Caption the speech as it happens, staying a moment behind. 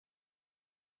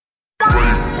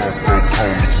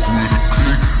corners with a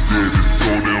click that is so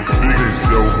damn thick. It's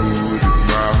your hood, it's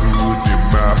my hood, and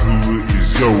my hood is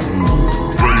your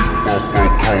hood. Raised up on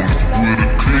corners with a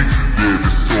click that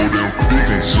is so damn thick.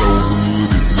 It's your hood,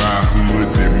 it's my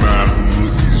hood, and my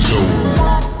hood is your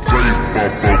hood. Raised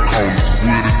up on corners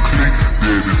with a click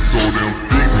that is so damn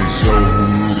thick. It's your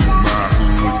hood, it's my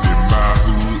hood, and my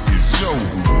hood is your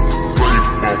hood.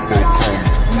 Raised up on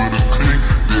corners with a click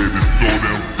that is so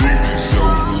damn thick. It's your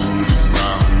hood, it's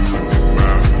my hood, and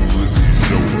my hood is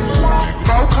your hood.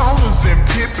 Four corners and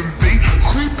pippin' B,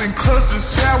 creepin' cause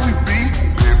it's how we be.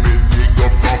 Living nigga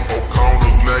from four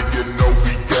corners, now you know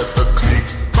we got the click.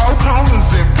 Four corners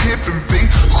and pippin' B,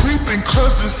 creepin'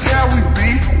 cause it's how we be.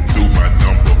 Do my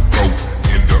number 4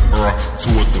 in the earth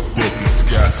toward the fucking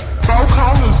sky. Four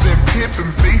corners and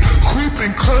pippin' B,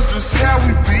 creepin' cause it's how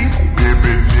we be.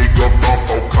 Living nigga from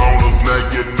four corners, now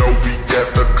you know we got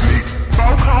the click.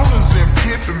 Four corners and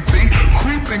pippin' B,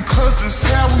 creepin' cause it's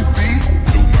how we be.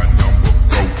 Do my number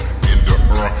 4 in the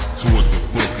earth toward the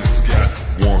fucking sky.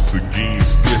 Once again,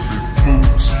 stepping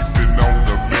smooth, cheapin' on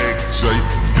the Mac J,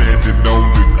 standing on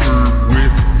the curb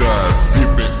west side,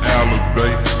 sipping Alizé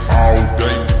all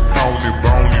day,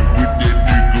 boning with that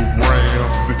nigga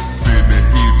Ramsey. Then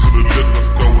head to the liquor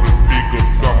store to pick up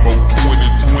some more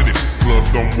 2020. Plus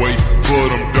I'm waiting for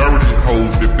them dirty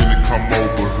hoes that finna come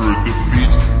over here. The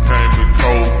bitch kinda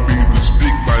told me to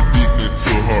stick my dick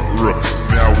into her ear.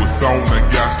 Now it's on, I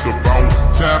got the bone.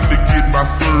 Time to get my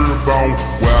serve on.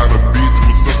 While the bitch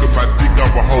was sucking my dick, I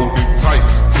was holding tight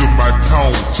to my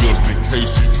tone, just in case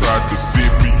she tried to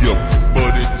set me up.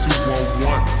 But at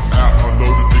 211, I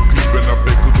unloaded the clip and I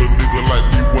bet cause a nigga like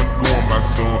me wasn't going, my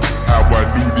son. How I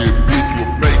knew that bitch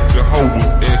was fake, the hoe was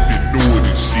acting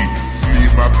naughty shit.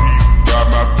 Slid my piece by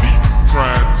my feet,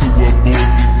 trying to avoid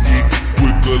this hit.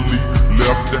 Quickly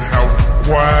left the house,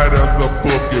 quiet as a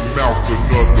fucking mouse.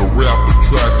 Another rapper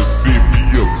tried to set me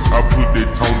up. I put that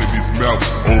tone in his mouth,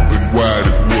 open wide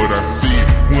is what I said.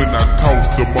 When I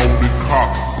tossed him on the car,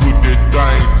 put that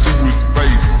thing to his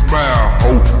face, smile,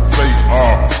 hope, say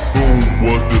boom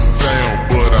was the sound.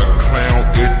 But I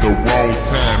clowned at the wrong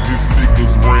time, his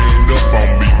niggas ran up on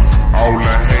me. All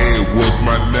I had was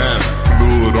my 9,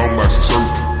 blood on my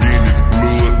shirt, then his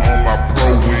blood on my pro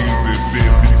wings. And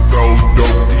since he sold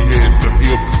dope, he had the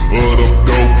hip of them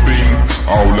dope things.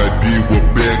 All I did was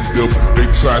backed up, they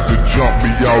tried to jump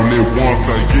me all at once.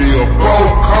 And yeah, four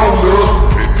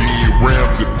corners. And then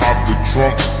Ramsey popped the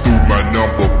trunk, threw my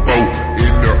number 4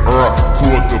 in the earth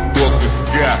toward the fucking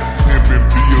sky. Pimpin'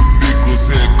 bill niggas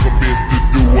had commenced to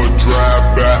do a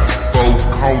drive-by. Four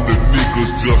corner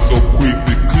niggas just so quick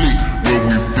to click. When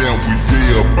we found we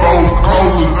dead, four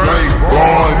corners ain't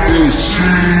born this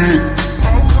shit.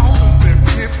 Four corners and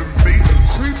pippin' B,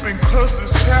 creepin' cause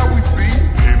it's how we be.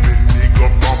 Living nigga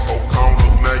from four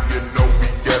corners, now you know we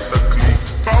got the click.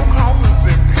 Four corners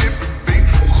and pippin' B,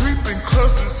 creepin'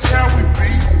 cause it's how we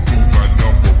be. Do my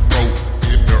number 4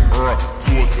 in the earth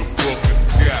toward the fucking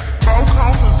sky. Four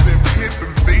corners and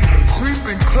pippin' B,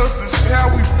 creepin' cause it's how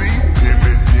we be.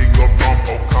 Living nigga from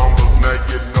four corners, now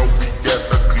you know we got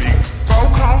the click. Four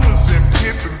corners and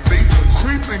pippin' B,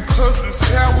 creepin' cause it's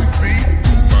how we be.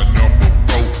 Do my number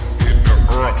 4 in the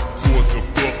earth toward the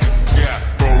fucking sky.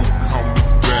 Four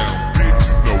corners down, bitch,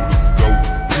 you know the scope.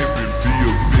 Pimpin'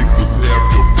 bills, niggas have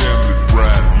your families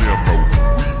ride limo.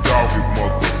 We dogging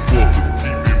motherfuckers,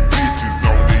 keeping bitches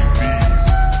on their knees.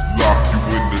 Lock you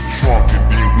in the trunk and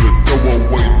then we'll throw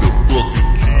away the fucking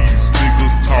keys.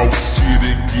 Niggas talk shit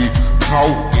and get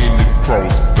caught in the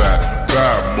crossfire.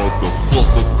 Bye,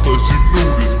 motherfucker, cause you knew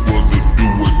this was a do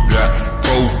or die.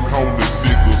 Four corner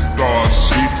niggas start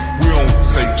shit, we don't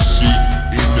take shit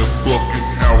in the fucking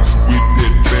house with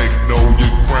that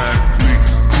magnolia crime click.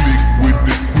 Click with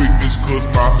the quickness cause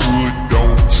my hood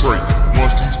don't trade.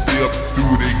 Once you step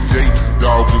through the gate,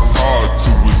 dog, it's hard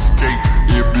to escape.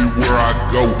 Everywhere I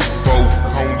go, four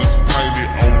corners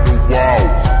painted on the wall.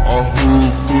 A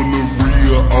hood full of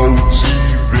real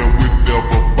OGs and we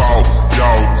never fall.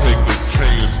 Y'all take a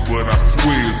chance, but I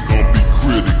swear it's gonna be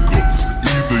critical.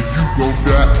 Either you gon'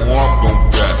 die or I'm gon'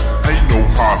 die. Ain't no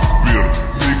hospital,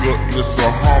 nigga, it's a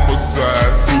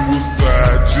homicide,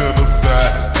 suicide,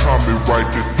 genocide.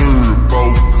 Tommywright III,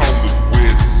 four corners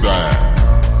west side.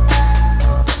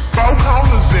 Four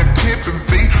corners and pippin'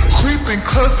 B, creepin'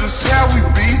 cause it's how we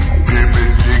be.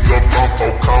 Living nigga from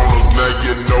four corners, now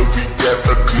you know we got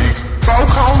the click. Four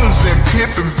corners and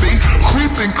pippin' B,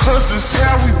 creepin' cause it's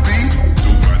how we be.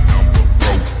 Do my number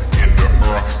 4 in the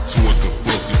earth toward the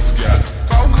fucking sky.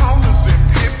 Four corners and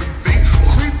pippin' B,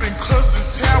 creepin' cause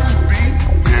it's how we be.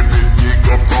 Living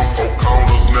nigga from four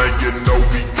corners, now you know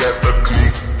we got the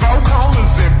click. Four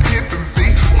corners and pippin' B,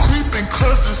 creepin'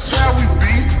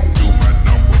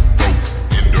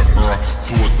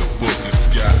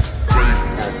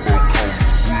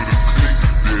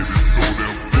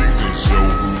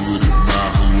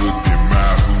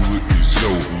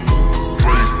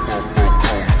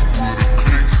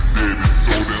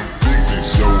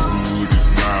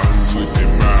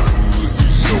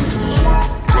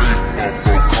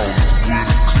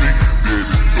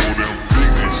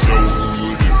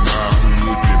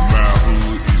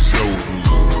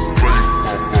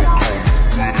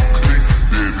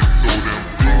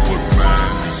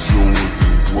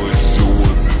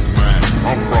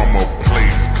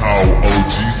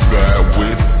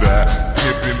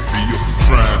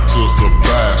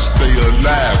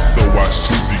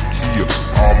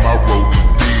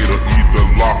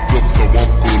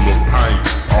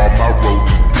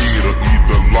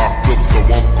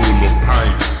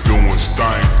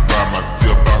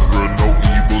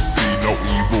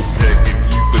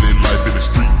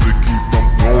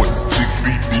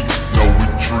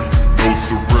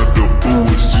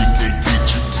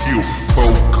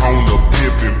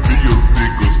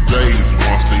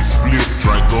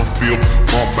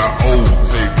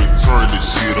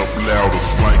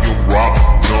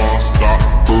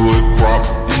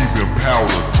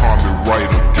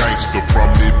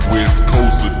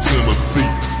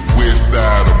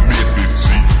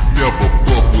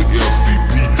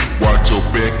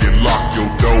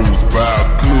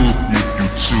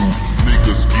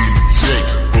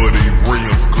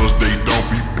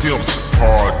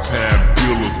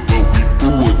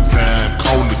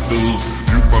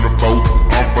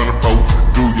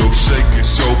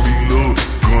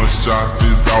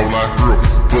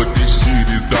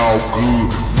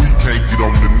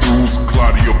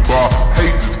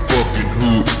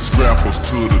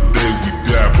 till the day we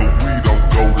die, but we don't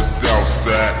go to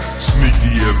Southside.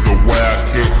 Sneaky as a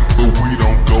wildcat, but we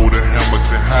don't go to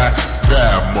Hamilton High.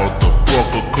 Die,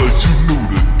 motherfucker, cause you knew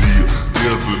the deal.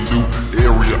 There's a new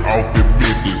area off in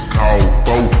Memphis called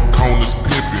fourcorners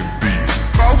pimpin' beat.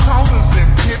 Fourcorners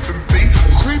and pimpin' beat,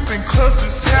 creepin' cause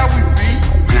it's how we be.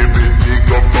 Pimpin'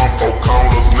 nigga from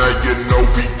fourcorners, now you know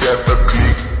we got the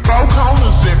click.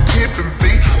 Fourcorners and pimpin'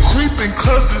 beat, creepin'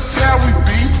 cause it's how we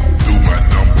be. Do my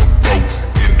number 4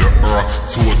 in the earth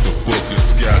towards the fucking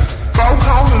sky.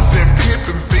 Fourcorners and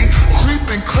pimpin' beat,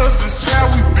 creepin' cause it's how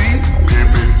we be.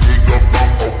 Pimpin' nigga from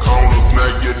fourcorners,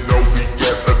 now you know we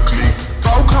got the click.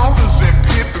 Fourcorners and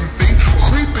pimpin' beat,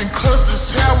 creepin' cause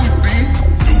it's how we be.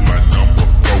 Do my number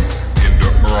 4 in the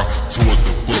earth towards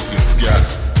the fucking sky.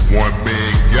 One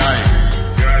man gang,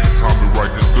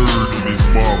 Tommywright the 3rd in this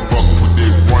motherfucker with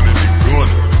that running and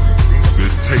gunning.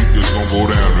 This tape that's gonna go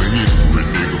down to history,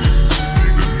 nigga.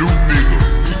 The new nigga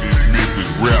in this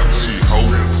Memphis rap shit, ho.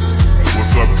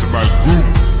 What's up to my group?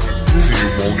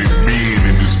 10 wanted men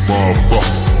in this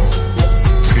motherfucker.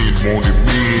 10 wanted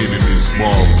men in this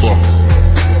motherfucker.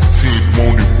 10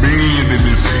 wanted men in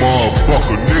this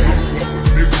motherfucker, nigga.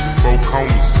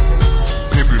 Fourcorners,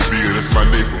 Pimpinville, that's my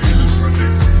neighborhood.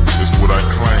 That's what I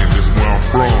claim, that's where I'm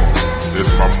from. That's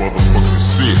my motherfucking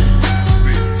shit.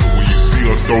 So when you see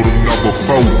us throw them number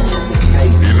 4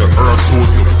 in the earth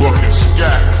towards the fucking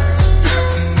sky,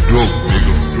 duck,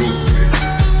 nigga, duck.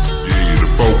 Yeah, the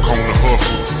fourcorner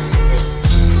hustle.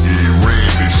 Yeah, ran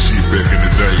this shit back in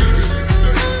the days.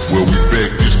 Well, we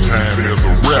back this time as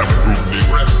a rap group,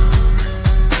 nigga.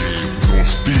 Yeah, we gon'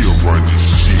 still run this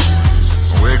shit.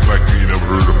 Don't act like you ain't never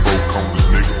heard of fourcorners,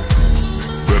 nigga.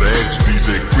 Better ask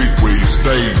DJ Quick where he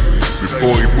stayed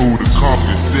before he moved to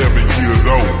Compton 7 years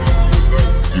old.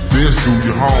 You best do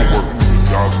your homework.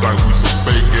 Y'all think we some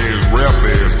fake ass rap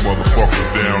ass motherfuckers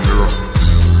down there.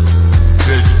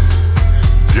 Tell you,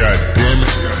 god damn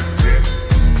it.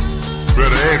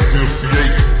 Better ask MC8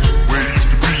 where he used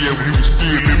to be at when he was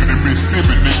still living in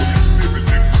Mississippi, nigga.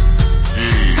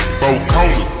 Yeah,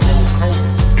 fourcorners,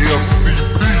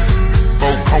 LCP,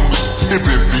 fourcorners,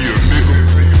 Pimpinville, nigga.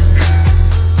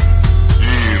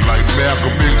 Like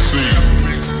Malcolm X said,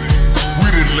 we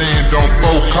didn't land on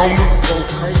fourcorners.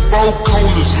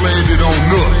 Fourcorners landed on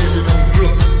us.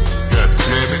 God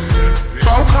damn it.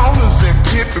 Fourcorners and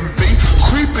pimpin' beat,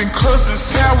 creepin' cause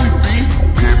it's how we be.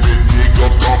 Pimpin' nigga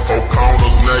from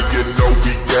fourcorners, now you know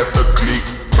we got the click.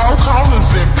 Fourcorners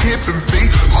and pimpin'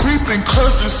 beat, creepin'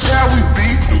 cause it's how we be.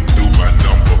 Do my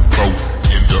number 4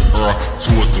 in the earth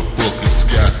towards the fucking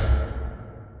sky.